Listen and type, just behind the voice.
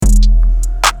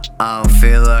I don't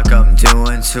feel like I'm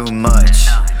doing too much.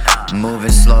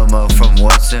 Moving slow-mo from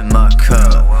what's in my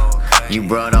cup. You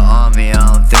brought an army,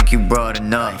 I don't think you brought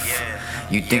enough.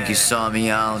 You think you saw me,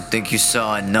 I don't think you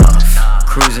saw enough.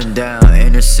 Cruising down,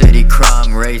 inner city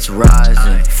crime rates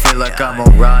rising. Feel like I'm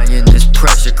Orion, this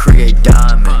pressure create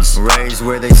diamonds. Raised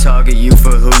where they target you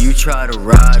for who you try to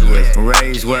ride with.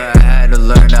 Raised where I had to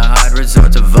learn to hide,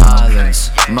 resort to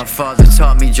violence. My father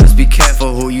taught me just be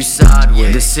careful who you side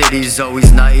with. The city's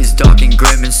always nice, dark and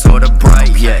grim and sorta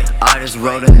bright. Yeah, I just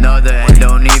wrote another and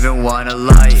don't even wanna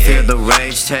light it. Feel the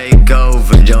rage take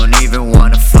over, don't even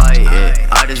wanna fight it.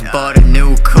 I just bought a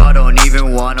new car, don't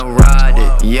even wanna ride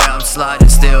it. Yeah, I'm sliding,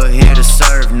 still here to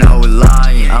serve, no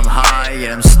lying. I'm high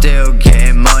and I'm still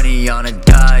getting money on a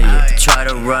diet. Try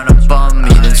to run up on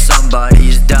me, then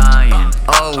somebody's dying.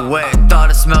 Oh wait, thought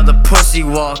I smelled the pussy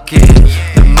walk in.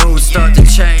 The mood start to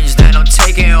change, then I'm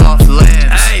taking off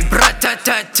limbs. Hey,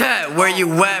 brat-tat-tat-tat, where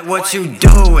you at, what you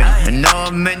doing? I know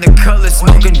I'm in the color,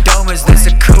 smoking domas, that's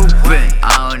a coupon.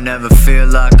 I don't ever feel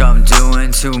like I'm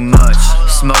doing too much.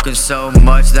 Smoking so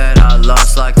much that I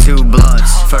lost like 2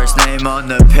 blunts. First name on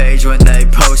the page when they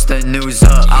post the news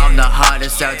up. I'm the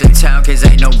hottest out the town cause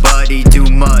ain't nobody do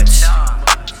much.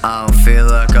 I don't feel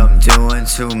like I'm doing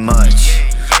too much.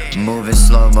 Moving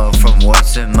slow-mo from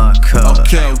what's in my cup.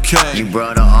 Okay. You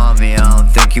brought an army, I don't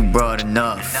think you brought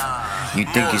enough. You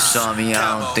think you saw me,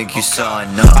 I don't think you saw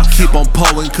enough. I keep on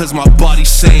pulling cause my body's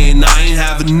saying I ain't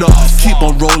have enough. Keep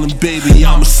on rolling, baby,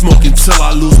 I'ma smoke until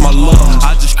I lose my lungs.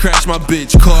 I just crashed my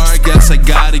bitch car, I guess I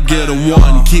gotta get a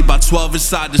 1. Keep my 12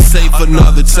 inside the safe,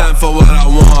 another 10 for what I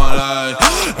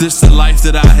want. This the life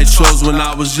that I had chose when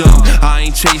I was young. I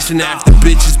ain't chasing after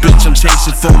bitches, bitch, I'm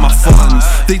chasing for my funds.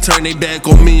 They turn they back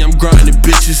on me, I'm grinding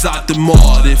bitches out the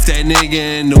mud. If that nigga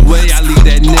in the way, I leave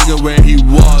that nigga where he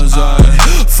was.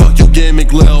 Fuck your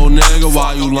gimmick, little nigga,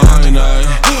 why you lying?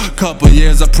 Couple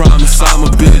years, I promise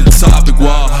I'ma be the topic.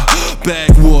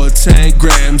 Backwood, 10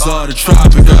 grams of the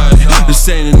tropic. This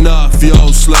ain't enough,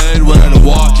 yo, Slaede, where to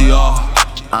walk, y'all.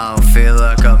 I don't feel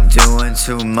like I'm doing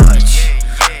too much.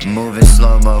 Moving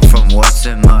slow-mo from what's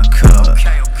in my cup.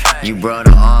 You brought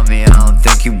an army, I don't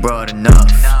think you brought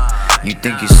enough. You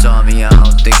think you saw me, I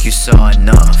don't think you saw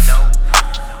enough.